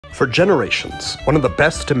For generations, one of the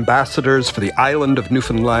best ambassadors for the island of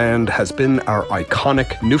Newfoundland has been our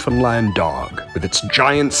iconic Newfoundland dog. With its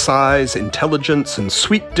giant size, intelligence, and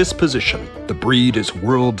sweet disposition, the breed is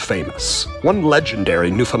world famous. One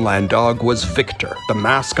legendary Newfoundland dog was Victor, the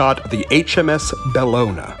mascot of the HMS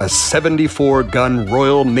Bellona, a 74-gun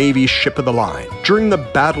Royal Navy ship of the line. During the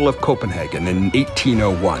Battle of Copenhagen in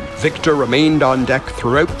 1801, Victor remained on deck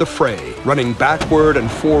throughout the fray, running backward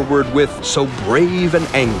and forward with so brave an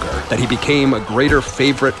anger that he became a greater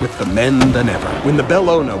favorite with the men than ever. When the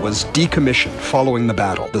Bellona was decommissioned following the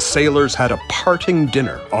battle, the sailors had a parting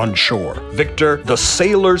dinner on shore. Victor, the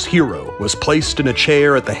sailor's hero, was placed in a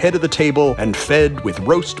chair at the head of the table and fed with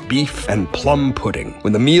roast beef and plum pudding.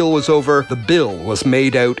 When the meal was over, the bill was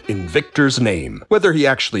made out in Victor's name. Whether he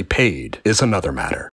actually paid is another matter.